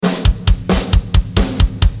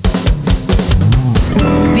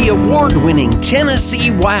award-winning Tennessee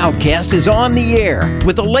Wildcast is on the air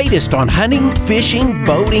with the latest on hunting, fishing,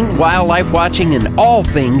 boating, wildlife watching, and all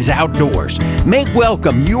things outdoors. Make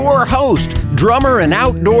welcome your host, drummer and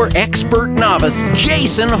outdoor expert novice,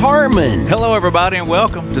 Jason Harmon. Hello, everybody, and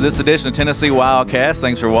welcome to this edition of Tennessee Wildcast.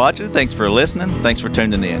 Thanks for watching. Thanks for listening. Thanks for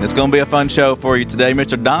tuning in. It's going to be a fun show for you today.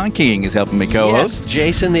 Mr. Don King is helping me co-host. Yes,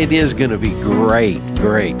 Jason, it is going to be great.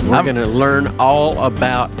 We're going to learn all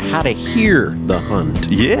about how to hear the hunt.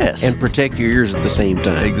 Yes. And protect your ears at the same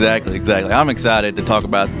time. Exactly. I'm excited to talk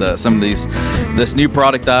about some of this new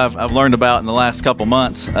product I've learned about in the last couple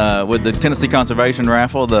months with the Tennessee Conservation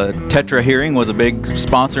Raffle. The Tetra Hearing was a big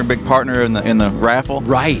sponsor, big partner in the raffle.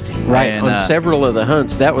 Right. And, on several of the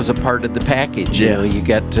hunts, that was a part of the package. Yeah. You know, you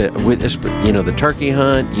got to, with this, the turkey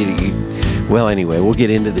hunt. Well, anyway, we'll get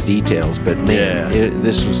into the details, but man,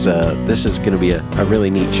 this is going to be a really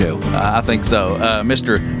neat show. I think so.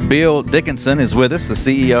 Mr. Bill Dickinson is with us, the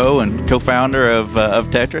CEO and co-founder of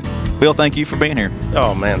Tetra. Bill, thank you for being here.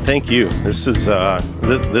 Oh man, thank you. This is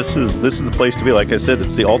the place to be. Like I said,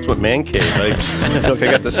 it's the ultimate man cave. I feel like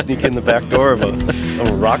I got to sneak in the back door of a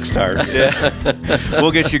rock star. Yeah,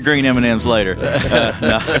 we'll get you green M&Ms later.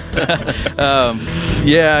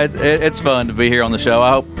 It's fun to be here on the show.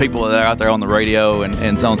 I hope people that are out there on the radio and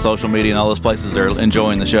on social media and all those places are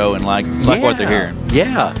enjoying the show and like what they're hearing.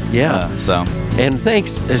 Yeah. And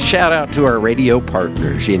thanks, a shout out to our radio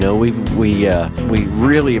partners. You know, we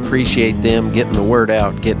really appreciate them getting the word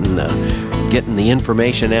out, getting the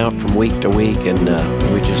information out from week to week, and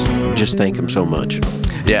we just thank them so much.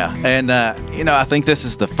 Yeah, and I think this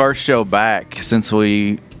is the first show back since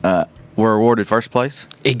we were awarded first place.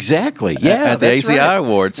 Exactly. Yeah, at the ACI right.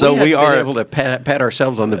 Award. So we are been able to pat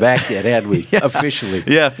ourselves on the back yet, had we? Yeah. Officially.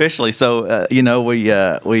 Yeah, officially. So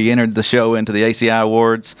we entered the show into the ACI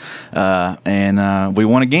Awards, and we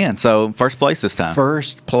won again. So first place this time.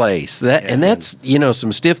 First place. And that's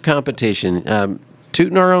some stiff competition.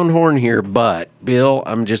 Tooting our own horn here, but Bill,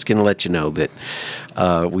 I'm just going to let you know that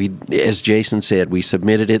as Jason said, we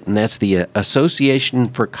submitted it, and that's the Association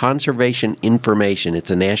for Conservation Information. It's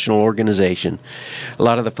a national organization. A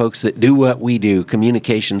lot of the folks that do what we do,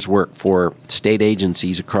 communications work for state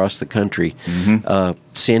agencies across the country,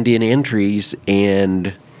 send in entries,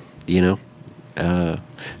 and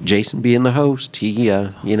Jason being the host, he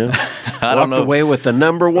walked away with the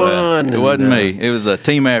number one. It wasn't me. It was a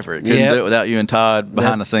team effort. Couldn't do it without you and Todd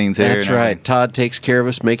behind the scenes here. That's right. Todd takes care of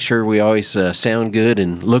us, make sure we always sound good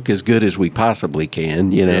and look as good as we possibly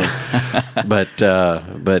can. But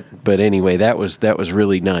anyway, that was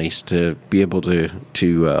really nice to be able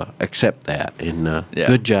to accept that, and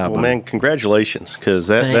good job. Well, man, congratulations, because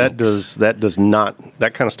that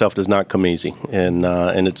kind of stuff does not come easy, and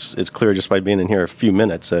it's clear just by being in here a few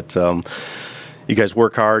minutes that you guys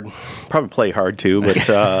work hard, probably play hard too, but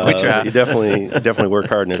we try. You definitely work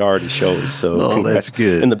hard, and it already shows. So that's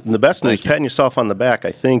good. And the best news, patting yourself on the back,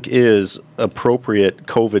 I think, is appropriate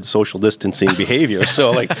COVID social distancing behavior.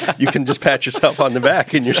 So you can just pat yourself on the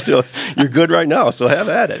back, and you're good right now. So have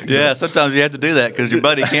at it. Yeah, sometimes you have to do that because your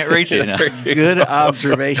buddy can't reach you. Good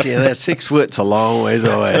observation. That 6 foot's a long ways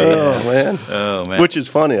away. Oh man. Which is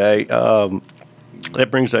funny. That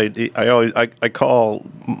brings I call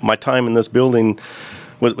my time in this building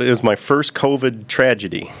it was my first COVID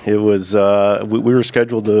tragedy. It was we were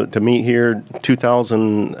scheduled to meet here March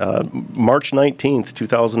 19th,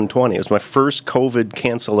 2020. It was my first COVID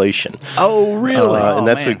cancellation. Oh, really? And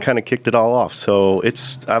that's what kind of kicked it all off. So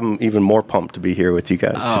I'm even more pumped to be here with you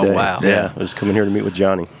guys today. Oh, wow. Yeah, I was coming here to meet with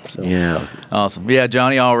Johnny. So. Yeah. Awesome. Yeah,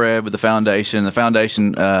 Johnny Allred with the foundation. The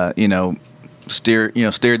foundation,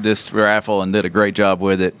 steered this raffle and did a great job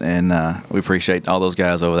with it, and we appreciate all those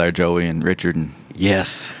guys over there, Joey and Richard, and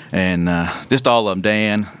yes, and just all of them,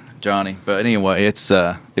 Dan, Johnny. But anyway, it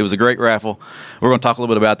was a great raffle. We're going to talk a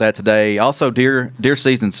little bit about that today. Also, deer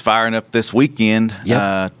season's firing up this weekend.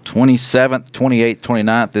 27th, 28th,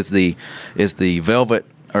 29th is the velvet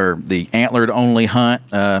or the antlered only hunt.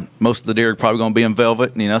 Most of the deer are probably going to be in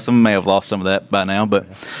velvet. Some may have lost some of that by now, but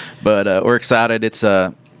we're excited.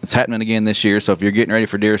 It's happening again this year, so if you're getting ready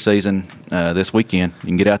for deer season this weekend, you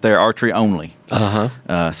can get out there archery only.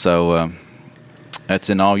 So that's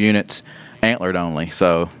in all units, antlered only.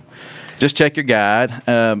 So just check your guide.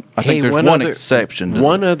 I think there's one exception.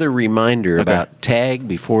 One other reminder about tag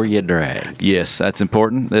before you drag. Yes, that's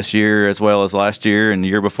important this year as well as last year and the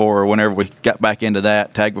year before. Whenever we got back into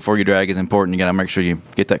that, tag before you drag is important. You got to make sure you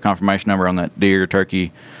get that confirmation number on that deer,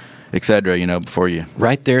 turkey, etc. Before you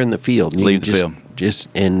right there in the field. Leave the field.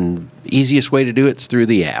 And easiest way to do it's through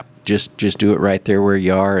the app. Just do it right there where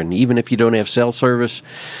you are, and even if you don't have cell service,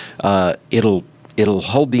 it'll it'll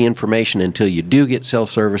hold the information until you do get cell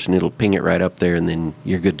service, and it'll ping it right up there, and then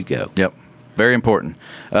you're good to go. Yep, very important.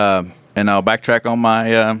 And I'll backtrack on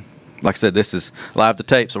my. Like I said, this is live to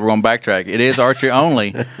tape, so we're going to backtrack. It is archery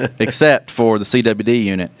only, except for the CWD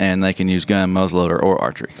unit, and they can use gun, muzzleloader, or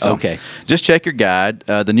archery. So okay. Just check your guide.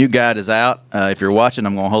 The new guide is out. If you're watching,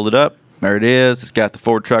 I'm going to hold it up. There it is. It's got the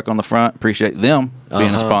Ford truck on the front. Appreciate them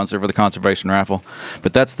being a sponsor for the conservation rifle.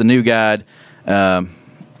 But that's the new guide, and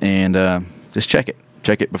just check it.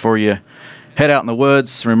 Check it before you head out in the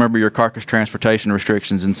woods. Remember your carcass transportation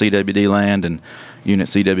restrictions in CWD land and unit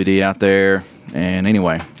CWD out there. And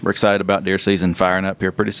anyway, we're excited about deer season firing up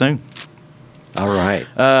here pretty soon. All right,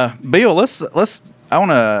 Bill. Let's. I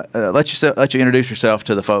want to let you introduce yourself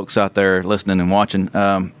to the folks out there listening and watching.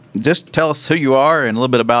 Just tell us who you are and a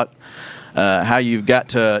little bit about how you got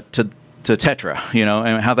to Tetra,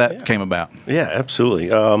 and how that came about. Yeah, absolutely.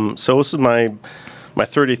 So this is my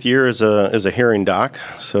 30th year as a hearing doc.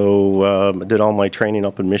 So I did all my training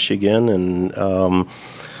up in Michigan, and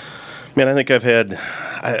man, I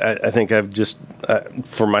think I've just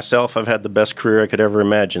for myself, I've had the best career I could ever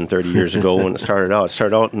imagine 30 years ago when it started out. It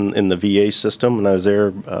started out in the VA system, and I was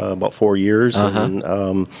there about 4 years,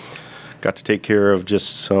 and got to take care of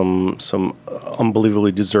just some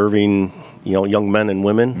unbelievably deserving, young men and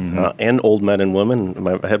women, and old men and women.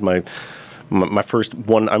 I had my first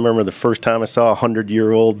one. I remember the first time I saw a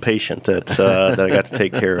 100-year-old patient that I got to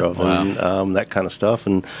take care of, wow. and that kind of stuff.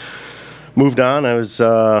 And moved on. I was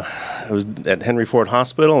at Henry Ford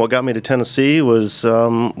Hospital. What got me to Tennessee was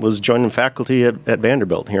joining faculty at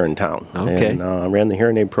Vanderbilt here in town. Okay. And I ran the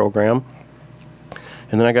hearing aid program.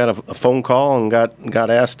 And then I got a phone call and got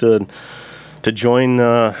asked to join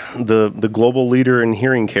the global leader in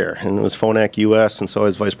hearing care, and it was Phonak US. And so I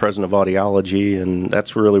was vice president of audiology, and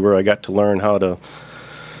that's really where I got to learn how to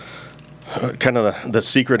kind of the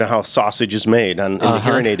secret of how sausage is made in the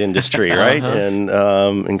hearing aid industry, right? And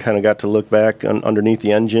kind of got to look back underneath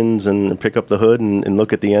the engines and pick up the hood and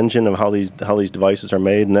look at the engine of how these devices are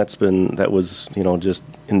made, and that was just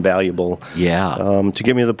invaluable. Yeah. To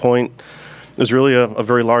get me to the point, it was really a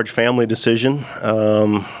very large family decision.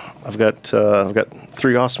 I've got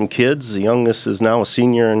 3 awesome kids. The youngest is now a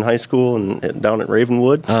senior in high school and down at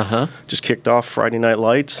Ravenwood. Just kicked off Friday Night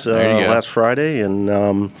Lights last Friday,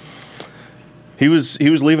 and he was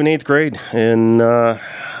leaving 8th grade, and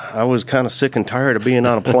I was kind of sick and tired of being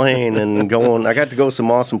on a plane and going. I got to go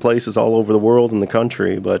some awesome places all over the world and the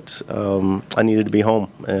country, but I needed to be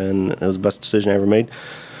home, and it was the best decision I ever made.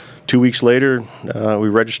 2 weeks later, we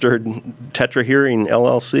registered Tetra Hearing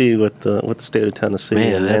LLC with the state of Tennessee.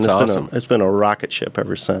 Man, that's awesome. It's been a rocket ship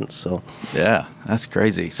ever since. So yeah, that's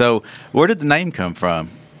crazy. So where did the name come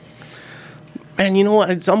from? Man, you know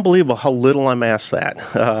what? It's unbelievable how little I'm asked that.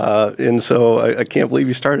 And so I can't believe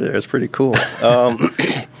you started there. It's pretty cool.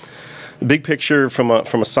 The big picture from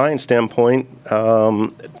a science standpoint,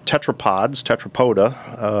 tetrapoda,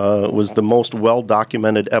 was the most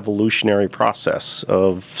well-documented evolutionary process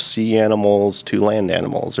of sea animals to land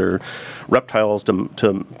animals, or reptiles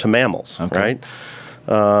to mammals, right?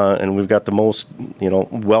 And we've got the most,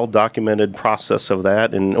 well-documented process of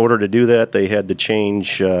that. In order to do that, they had to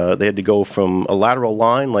change. They had to go from a lateral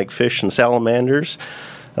line like fish and salamanders,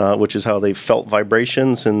 which is how they felt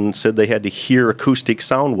vibrations, and said they had to hear acoustic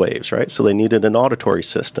sound waves, right? So they needed an auditory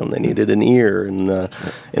system. They needed an ear and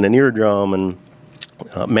an eardrum, and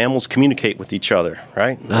mammals communicate with each other,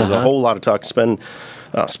 right? There's a whole lot of talk. Spend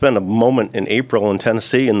a moment in April in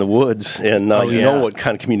Tennessee in the woods, and you know what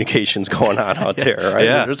kind of communication's going on out there, right?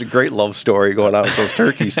 Yeah. There's a great love story going on with those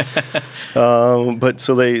turkeys. But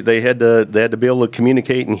so they had to be able to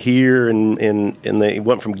communicate and hear, and they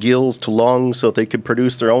went from gills to lungs so that they could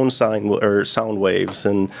produce their own sound waves,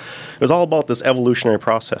 and it was all about this evolutionary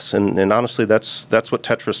process. And honestly, that's what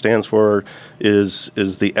Tetra stands for, is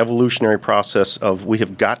the evolutionary process of we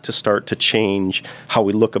have got to start to change how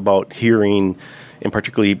we look about hearing, and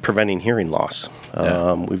particularly preventing hearing loss.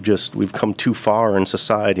 We've come too far in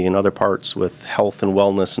society and other parts with health and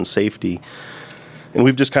wellness and safety, and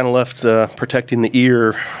we've just kind of left protecting the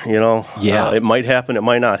ear. It might happen, it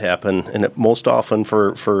might not happen, and it most often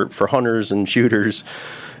for hunters and shooters,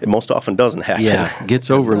 it most often doesn't happen. Yeah,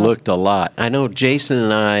 gets overlooked a lot. I know Jason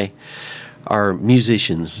and I are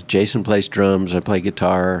musicians. Jason plays drums, I play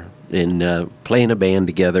guitar, and play in a band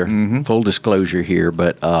together. Full disclosure here,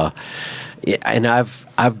 but. And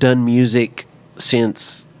I've done music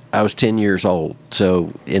since I was 10 years old.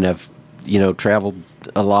 So, and I've traveled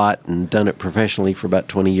a lot and done it professionally for about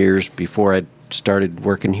 20 years before I started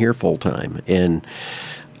working here full time. And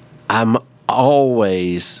I'm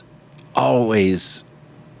always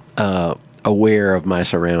aware of my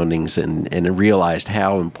surroundings and realized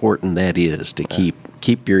how important that is to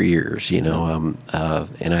keep your ears, you know.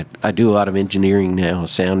 And I do a lot of engineering now,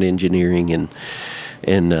 sound engineering,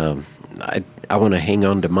 and I want to hang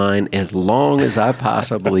on to mine as long as I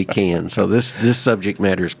possibly can. So this subject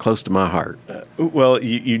matter is close to my heart. Well,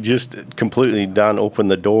 you just completely, Don, opened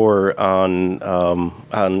the door on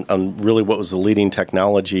really what was the leading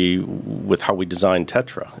technology with how we designed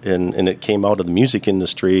Tetra, and it came out of the music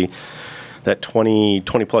industry. That 20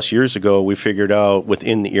 plus years ago, we figured out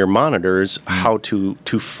within the ear monitors how to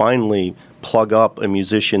finally plug up a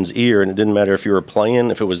musician's ear, and it didn't matter if you were playing,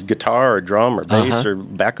 if it was guitar or drum or bass or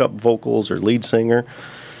backup vocals or lead singer.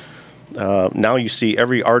 Now you see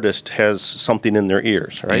every artist has something in their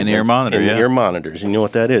ears, right? In-ear monitor, In-ear monitors. You know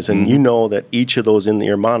what that is. And you know that each of those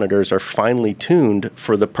in-ear monitors are finely tuned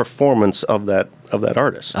for the performance of that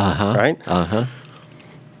artist, right?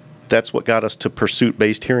 That's what got us to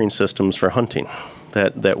pursuit-based hearing systems for hunting.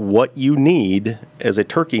 That what you need as a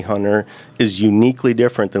turkey hunter is uniquely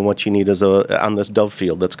different than what you need on this dove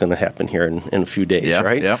field that's going to happen here in a few days,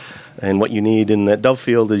 right? Yep. And what you need in that dove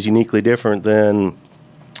field is uniquely different than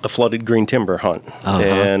a flooded green timber hunt.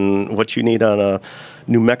 And what you need on a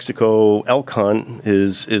New Mexico elk hunt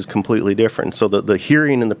is completely different. So the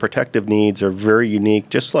hearing and the protective needs are very unique,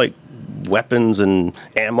 just like weapons and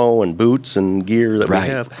ammo and boots and gear that we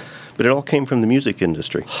have. But it all came from the music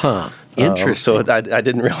industry. Interesting. So I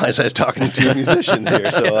didn't realize I was talking to two musicians here.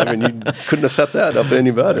 So, I mean, you couldn't have set that up any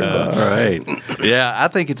better. All right. Yeah, I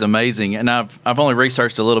think it's amazing. And I've only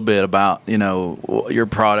researched a little bit about, you know, your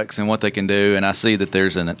products and what they can do. And I see that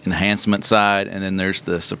there's an enhancement side, and then there's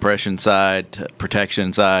the suppression side,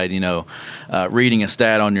 protection side. You know, reading a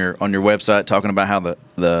stat on your website talking about how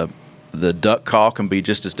the duck call can be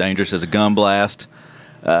just as dangerous as a gun blast.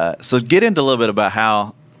 So get into a little bit about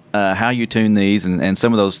how you tune these and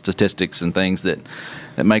some of those statistics and things that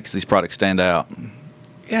makes these products stand out.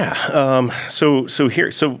 Yeah. So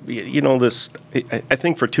you know, I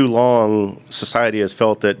think for too long society has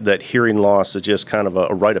felt that hearing loss is just kind of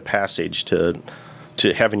a rite of passage to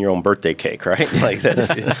having your own birthday cake, right? Like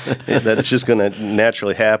that it's just going to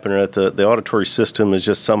naturally happen, or that the auditory system is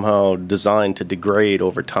just somehow designed to degrade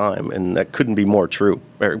over time, and that couldn't be more true.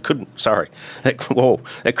 Or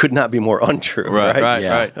that could not be more untrue.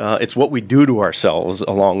 Right. It's what we do to ourselves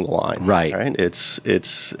along the line. Right.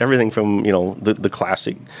 It's everything from, you know, the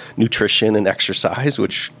classic nutrition and exercise,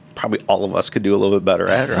 which probably all of us could do a little bit better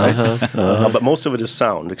at, right? But most of it is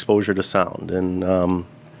sound, exposure to sound, and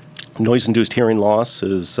noise-induced hearing loss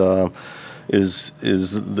is the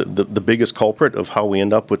biggest culprit of how we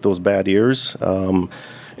end up with those bad ears. And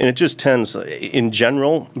it just tends, in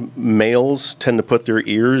general, males tend to put their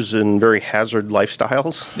ears in very hazard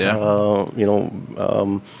lifestyles.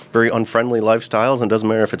 Very unfriendly lifestyles, and it doesn't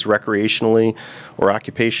matter if it's recreationally or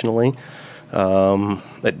occupationally.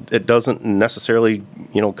 It doesn't necessarily,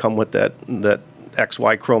 you know, come with that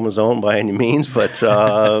XY chromosome by any means, but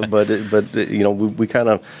you know, we kind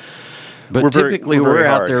of. But typically we're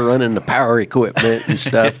out there running the power equipment and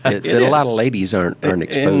stuff that a lot of ladies aren't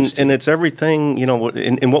exposed to. And it's everything, you know,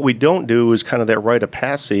 and what we don't do is kind of that rite of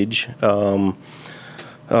passage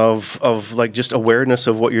of like just awareness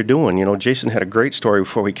of what you're doing. You know, Jason had a great story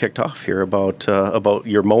before we kicked off here about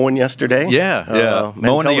your mowing yesterday.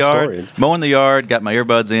 Mowing the yard, got my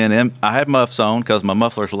earbuds in, and I had muffs on because my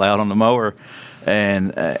muffler's loud on the mower,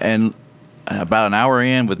 and about an hour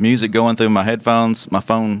in with music going through my headphones, my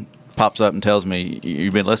phone pops up and tells me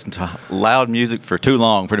you've been listening to loud music for too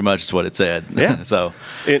long. Pretty much is what it said. Yeah. So,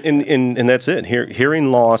 and that's it.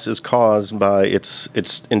 Hearing loss is caused by its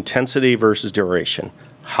intensity versus duration.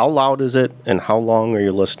 How loud is it, and how long are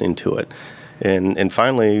you listening to it? And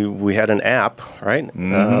finally, we had an app, right,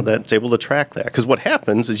 that's able to track that. Because what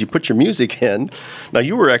happens is you put your music in. Now,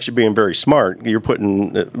 you were actually being very smart. You're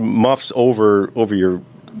putting muffs over your.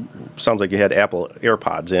 Sounds like you had Apple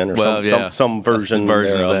AirPods in, or some version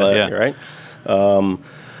of that, right?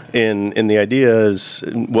 And the idea is,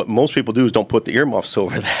 what most people do is don't put the earmuffs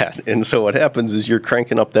over that, and so what happens is you're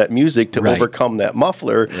cranking up that music to overcome that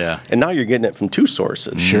muffler, and now you're getting it from two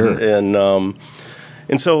sources. Sure.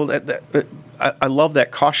 And so that I love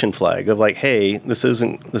that caution flag of like, hey, this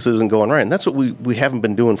isn't going right, and that's what we haven't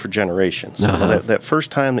been doing for generations. That first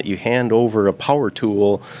time that you hand over a power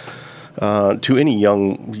tool to any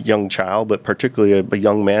young child, but particularly a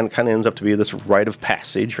young man, kind of ends up to be this rite of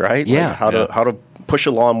passage, right? Yeah. Like how to push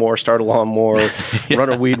a lawnmower, start a lawnmower,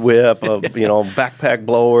 run a weed whip, backpack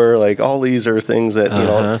blower. Like all these are things that you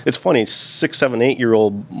know. It's funny. 6, 7,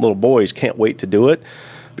 8-year-old little boys can't wait to do it.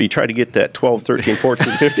 But you try to get that 12, 13,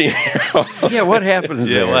 14, 15. Yeah, what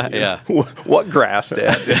happens there? What grass,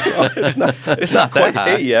 Dad? It's not quite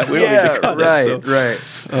high yet. We don't need to cut it. Right.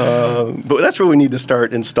 But that's where we need to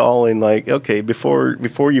start installing, like, okay, before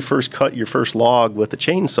you first cut your first log with the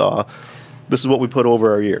chainsaw, this is what we put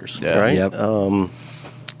over our ears, right? Yep. And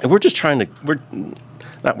we're just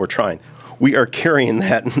we are carrying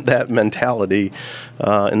that mentality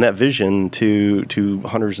and that vision to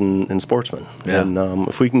hunters and sportsmen. Yeah. And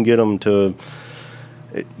if we can get them to,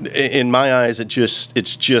 in my eyes,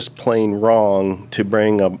 it's just plain wrong to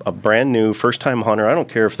bring a brand new first time hunter. I don't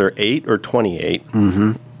care if they're 8 or 28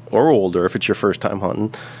 or older, if it's your first time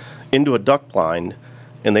hunting, into a duck blind,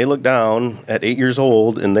 and they look down at 8 years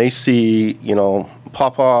old and they see,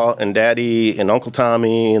 Papa and Daddy and Uncle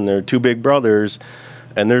Tommy and their two big brothers,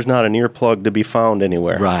 and there's not an earplug to be found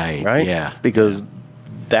anywhere. Right. Right? Yeah. Because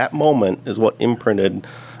that moment is what imprinted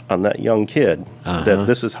on that young kid that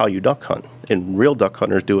this is how you duck hunt. And real duck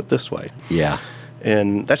hunters do it this way. Yeah.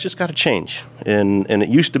 And that's just got to change. And it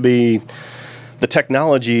used to be the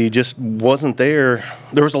technology just wasn't there.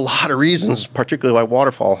 There was a lot of reasons, particularly why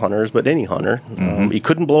waterfowl hunters, but any hunter. You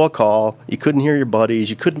couldn't blow a call. You couldn't hear your buddies.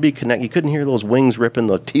 You couldn't be connected. You couldn't hear those wings ripping,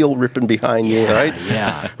 the teal ripping behind you, right?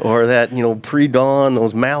 Yeah. Or that, pre-dawn,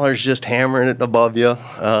 those mallards just hammering it above you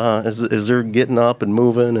as they're getting up and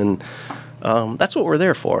moving. And that's what we're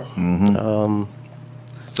there for.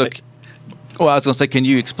 Well, I was going to say, can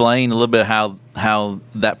you explain a little bit how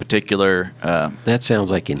that particular That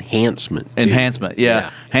sounds like enhancement. Too. enhancement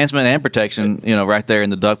and protection, right there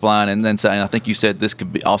in the duck blind, and then saying, I think you said this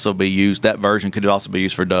could also be used. That version could also be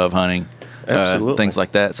used for dove hunting, Absolutely. Things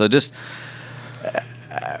like that. So just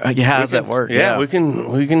how does that work? Yeah, we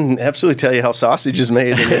can absolutely tell you how sausage is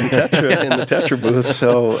made in the Tetra booth.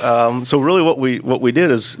 So really, what we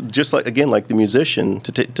did is just like the musician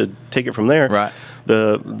to take it from there. Right.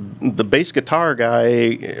 The bass guitar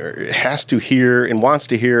guy has to hear and wants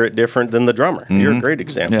to hear it different than the drummer. You're a great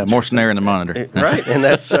example. Yeah, more snare in the monitor. Right, and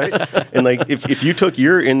that's right. And like if you took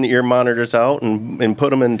your in-ear monitors out and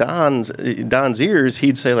put them in Don's ears,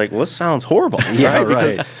 he'd say like, "Well, this sounds horrible." Yeah, right.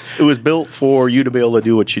 Because it was built for you to be able to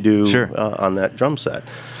do what you do Sure. On that drum set.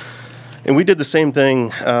 And we did the same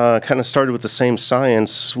thing. Kind of started with the same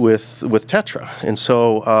science with Tetra, and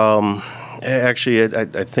so. Actually,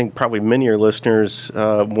 I think probably many of your listeners,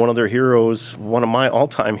 one of their heroes, one of my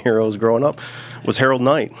all-time heroes growing up, was Harold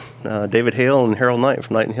Knight, David Hale and Harold Knight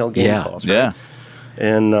from Knight and Hale Game Calls. Right? Yeah.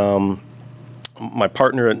 And my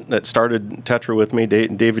partner that started Tetra with me,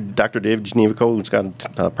 Dr. David Genevico, who's got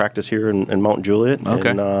a practice here in Mount Juliet. Okay.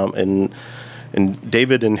 And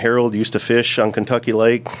David and Harold used to fish on Kentucky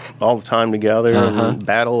Lake all the time together and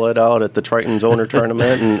battle it out at the Triton's owner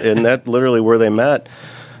tournament, and that's literally where they met.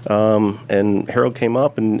 And Harold came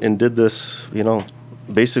up and did this,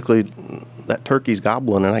 basically that turkey's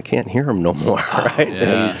gobbling and I can't hear him no more,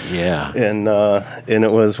 right? Yeah. And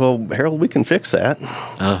it was, well, Harold, we can fix that.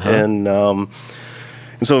 And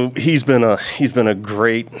so he's been a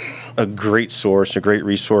great source, a great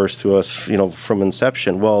resource to us, from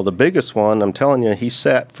inception. Well, the biggest one, I'm telling you, he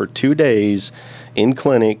sat for 2 days in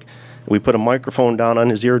clinic. We put a microphone down on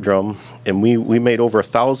his eardrum, and we made over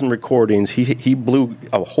 1,000 recordings. He blew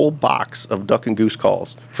a whole box of duck and goose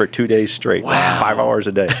calls for 2 days straight, 5 hours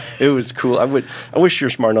a day. It was cool. I wish you were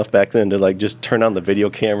smart enough back then to just turn on the video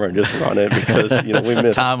camera and just run it because we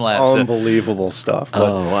missed unbelievable stuff. But,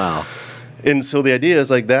 wow. And so the idea is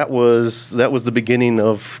that was the beginning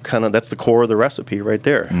of that's the core of the recipe right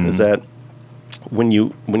there. Is that when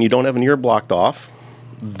you don't have an ear blocked off.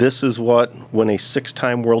 This is when a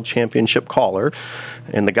 6-time world championship caller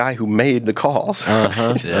and the guy who made the calls,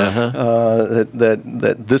 that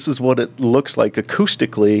this is what it looks like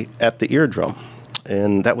acoustically at the eardrum.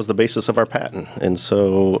 And that was the basis of our patent. And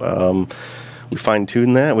so we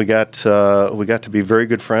fine-tuned that. We got to be very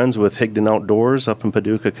good friends with Higdon Outdoors up in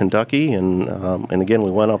Paducah, Kentucky. And again,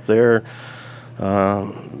 we went up there.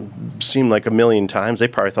 Seemed like a million times. They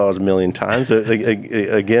probably thought it was a million times.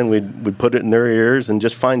 Again, we'd put it in their ears and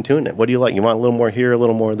just fine-tune it. What do you like? You want a little more here, a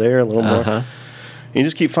little more there, a little more? And you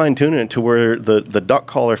just keep fine-tuning it to where the duck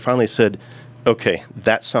caller finally said, okay,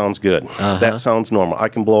 that sounds good. That sounds normal. I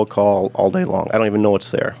can blow a call all day long. I don't even know it's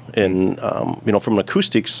there. And, from an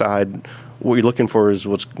acoustic side, what you're looking for is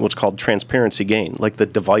what's called transparency gain, like the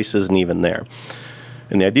device isn't even there.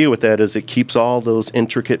 And the idea with that is it keeps all those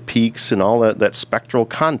intricate peaks and all that spectral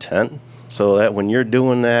content so that when you're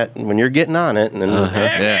doing that, when you're getting on it, and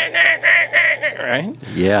right?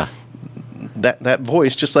 Yeah. That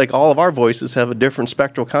voice, just like all of our voices, have a different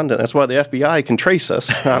spectral content. That's why the FBI can trace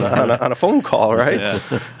us on a phone call, right?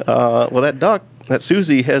 Well, that duck that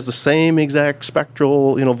Susie has the same exact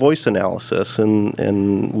spectral, voice analysis,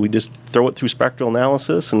 and we just throw it through spectral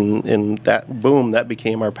analysis, and that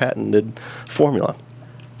became our patented formula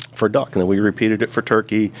for duck. And then we repeated it for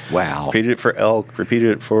turkey. Wow. Repeated it for elk.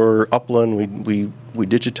 Repeated it for upland. We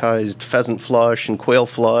digitized pheasant flush and quail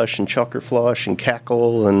flush and chucker flush and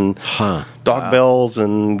cackle and dog bells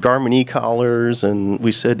and Garmin e-collars. And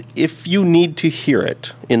we said, if you need to hear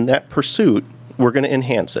it in that pursuit, we're going to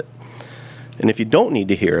enhance it. And if you don't need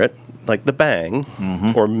to hear it, like the bang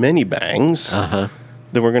or many bangs, then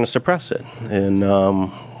we're going to suppress it. And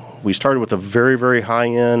we started with a very, very high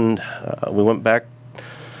end. We went back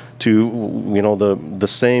to the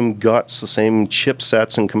same guts, the same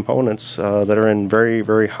chipsets and components that are in very,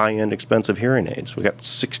 very high end, expensive hearing aids. We got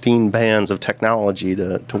 16 bands of technology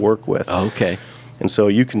to work with. Okay. And so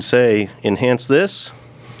you can say, enhance this,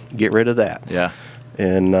 get rid of that. Yeah.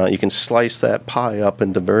 And you can slice that pie up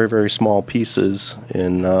into very, very small pieces,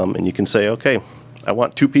 and you can say, okay, I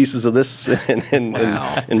want 2 pieces of this,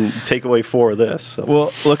 and take away 4 of this. So.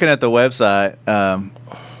 Well, looking at the website,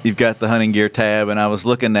 you've got the hunting gear tab, and I was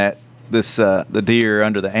looking at this the deer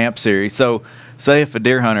under the AMP series. So, say if a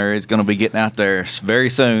deer hunter is going to be getting out there very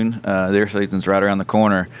soon, deer season's right around the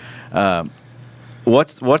corner.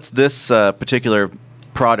 What's this particular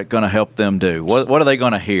product going to help them do? What are they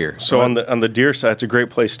going to hear? So on the deer side, it's a great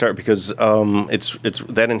place to start because it's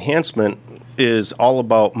that enhancement is all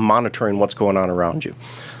about monitoring what's going on around you.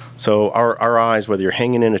 So our eyes, whether you're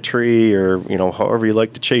hanging in a tree or however you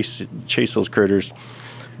like to chase those critters,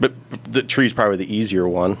 but the tree's probably the easier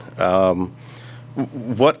one.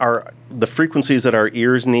 What are the frequencies that our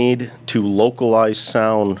ears need to localize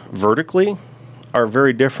sound vertically are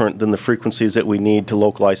very different than the frequencies that we need to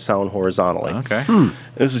localize sound horizontally. Okay.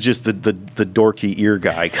 This is just the dorky ear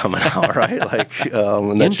guy coming out, right?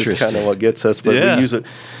 And that's just kind of what gets us. But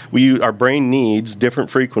we use our brain needs different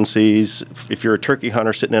frequencies. If you're a turkey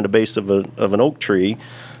hunter sitting at a base of an oak tree,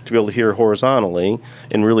 to be able to hear horizontally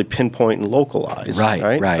and really pinpoint and localize.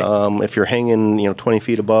 Right. If you're hanging 20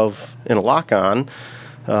 feet above in a lock-on,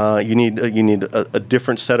 you need a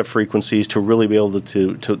different set of frequencies to really be able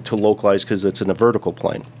to localize because it's in a vertical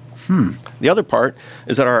plane. The other part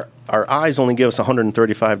is that our eyes only give us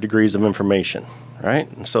 135 degrees of information, right?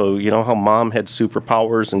 And so how mom had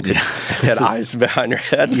superpowers and had eyes behind her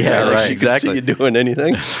head. Yeah, right. She Exactly. could see you doing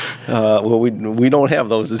anything. Well, we don't have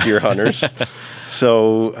those as deer hunters.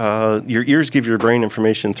 So your ears give your brain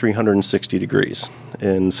information 360 degrees,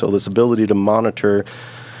 and so this ability to monitor.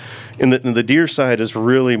 And the deer side is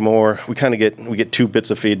really more. We get 2 bits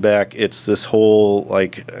of feedback. It's this whole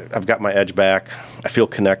I've got my edge back. I feel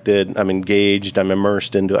connected. I'm engaged. I'm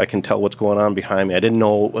immersed into. I can tell what's going on behind me. I didn't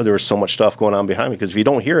know there was so much stuff going on behind me because if you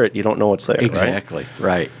don't hear it, you don't know it's there. Exactly.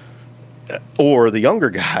 Right. Or the younger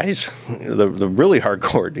guys, the really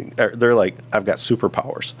hardcore, they're like, I've got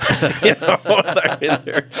superpowers.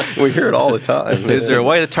 We hear it all the time. Is there a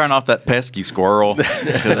way to turn off that pesky squirrel?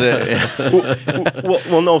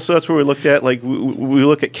 Well, no. So that's where we looked at. We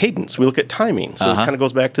look at cadence. We look at timing. So it kind of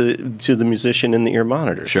goes back to the musician in the ear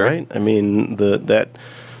monitors, Sure. right? I mean,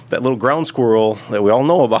 that little ground squirrel that we all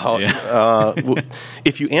know about. Yeah.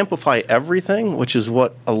 If you amplify everything, which is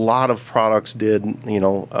what a lot of products did,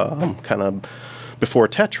 kind of before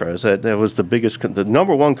Tetra, is that was the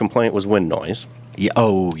number one complaint was wind noise. Yeah.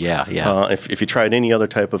 Oh, yeah. If you tried any other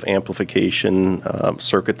type of amplification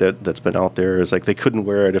circuit that's been out there, is they couldn't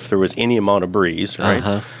wear it if there was any amount of breeze,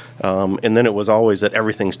 right? And then it was always that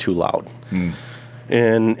everything's too loud.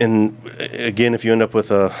 And again, if you end up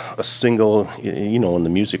with a single, in the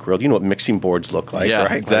music world, what mixing boards look like, yeah,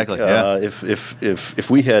 right? Exactly. If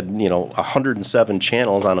we had 107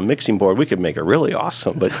 channels on a mixing board, we could make it really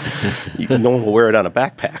awesome. But no one will wear it on a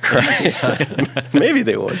backpack, right? Maybe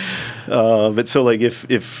they would. But so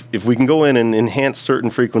if we can go in and enhance certain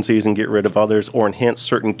frequencies and get rid of others, or enhance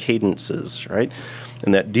certain cadences, right?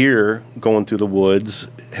 And that deer going through the woods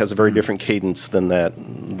has a very different cadence than that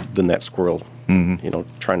squirrel.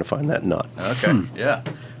 Trying to find that nut. Okay. Yeah.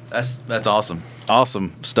 That's awesome.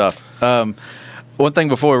 Awesome stuff. One thing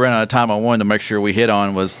before we ran out of time I wanted to make sure we hit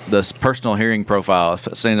on was this personal hearing profile.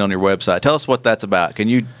 I've seen it on your website. Tell us what that's about. Can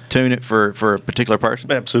you tune it for a particular person?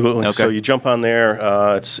 Absolutely. Okay. So you jump on there.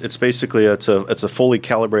 It's basically it's a fully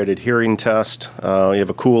calibrated hearing test. You have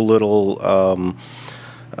a cool little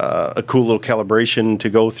calibration to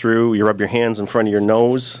go through. You rub your hands in front of your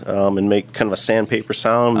nose and make kind of a sandpaper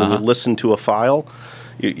sound. Then you listen to a file,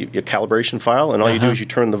 your calibration file, and all you do is you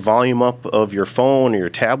turn the volume up of your phone or your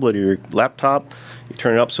tablet or your laptop. You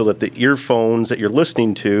turn it up so that the earphones that you're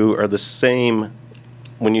listening to are the same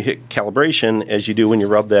when you hit calibration, as you do when you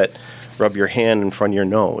rub your hand in front of your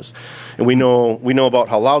nose. And we know about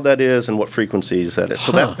how loud that is and what frequencies that is.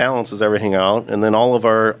 So that balances everything out. And then all of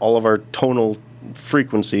our tonal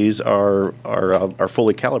frequencies are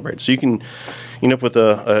fully calibrated. So you can end up with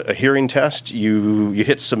a hearing test. You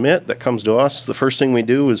hit submit. That comes to us. The first thing we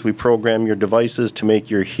do is we program your devices to make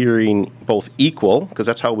your hearing both equal, because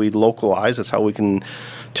that's how we localize. That's how we can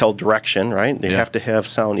tell direction, right? You have to have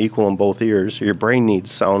sound equal in both ears. Your brain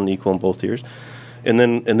needs sound equal in both ears. And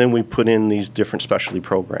then we put in these different specialty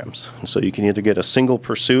programs. And so you can either get a single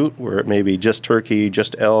pursuit, where it may be just turkey,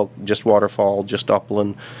 just elk, just waterfowl, just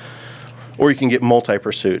upland, or you can get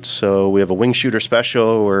multi-pursuits. So we have a wing shooter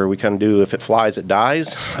special where we kind of do, if it flies, it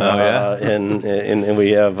dies. And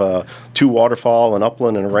we have 2 waterfowl, an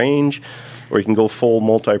upland, and a range. Or you can go full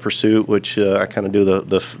multi-pursuit, which I kind of do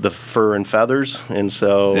the fur and feathers. And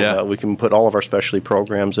so we can put all of our specialty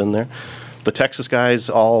programs in there. The Texas guys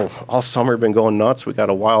all summer have been going nuts. We got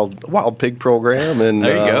a wild pig program, and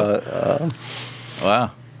there you go.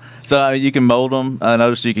 Wow! So you can mold them. I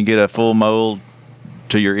noticed you can get a full mold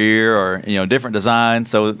to your ear, or different designs.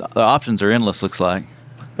 So the options are endless. Looks like.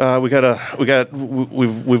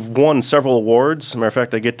 We've won several awards. As a matter of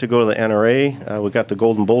fact, I get to go to the NRA. We got the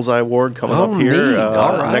Golden Bullseye Award coming up here.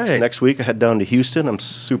 All right. Next week. I head down to Houston. I'm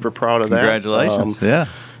super proud of that. Congratulations!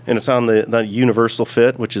 And it's on the Universal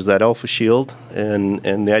Fit, which is that Alpha Shield.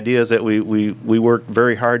 And the idea is that we work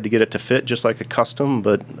very hard to get it to fit just like a custom.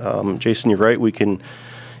 But Jason, you're right. You can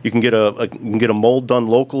get a mold done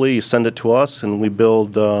locally. You send it to us, and we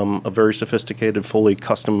build a very sophisticated, fully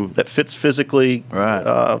custom that fits physically,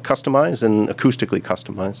 customized and acoustically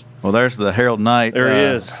customized. Well, there's the Harold Knight. There he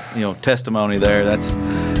is. Testimony there.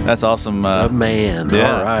 That's awesome. Man.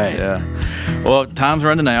 Yeah, all right. Yeah. Well, time's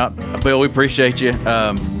running out. Bill, we appreciate you.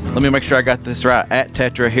 Let me make sure I got this right. At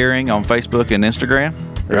Tetra Hearing on Facebook and Instagram.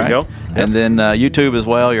 There you go. Yep. And then YouTube as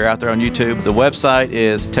well. You're out there on YouTube. The website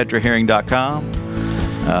is tetrahearing.com.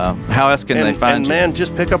 How else can they find you? And man,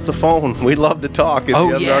 just pick up the phone. We'd love to talk if you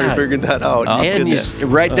haven't already figured that out. And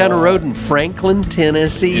right down the road in Franklin,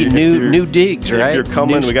 Tennessee, new digs, right? If you're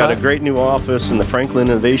coming, we got a great new office in the Franklin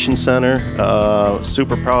Innovation Center.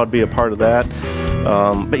 Super proud to be a part of that.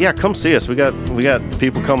 But yeah, come see us. We got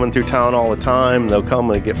people coming through town all the time. They'll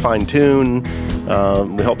come and get fine-tuned.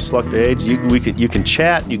 We help select the age. You can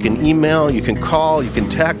chat, you can email, you can call, you can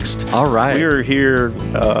text. All right. We are here.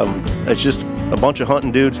 It's just a bunch of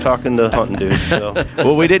hunting dudes talking to hunting dudes. So.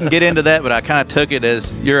 Well, we didn't get into that, but I kind of took it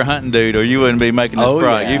as you're a hunting dude, or you wouldn't be making this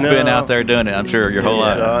product. Yeah. You've been out there doing it, I'm sure, your whole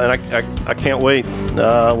life. And I can't wait.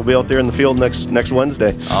 We'll be out there in the field next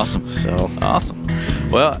Wednesday. Awesome. So awesome.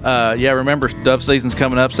 Well, remember, dove season's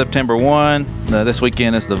coming up September 1. This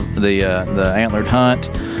weekend is the antlered hunt.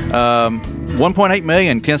 1.8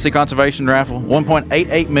 million Tennessee Conservation Raffle.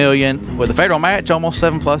 1.88 million with a federal match, almost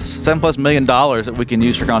 $7+ million that we can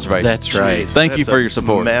use for conservation. That's right. Thank you for your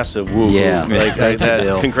support. Massive woo. Yeah.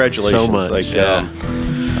 Congratulations. So much.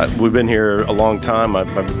 We've been here a long time. I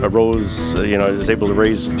was able to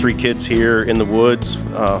raise 3 kids here in the woods,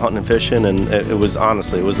 hunting and fishing, and it was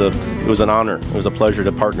an honor. It was a pleasure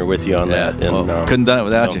to partner with you on that. And couldn't done it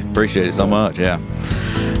without you. Appreciate it so much. Yeah.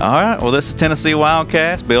 All right. Well, this is Tennessee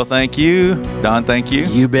Wildcast. Bill, thank you. Don, thank you.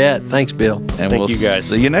 You bet. Thanks, Bill. And we'll you guys.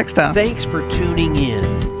 See you next time. Thanks for tuning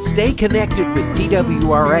in. Stay connected with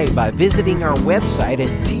TWRA by visiting our website at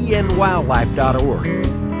tnwildlife.org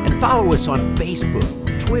and follow us on Facebook,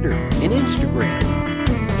 Twitter, and Instagram.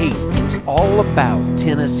 Hey, it's all about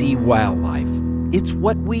Tennessee wildlife. It's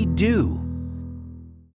what we do.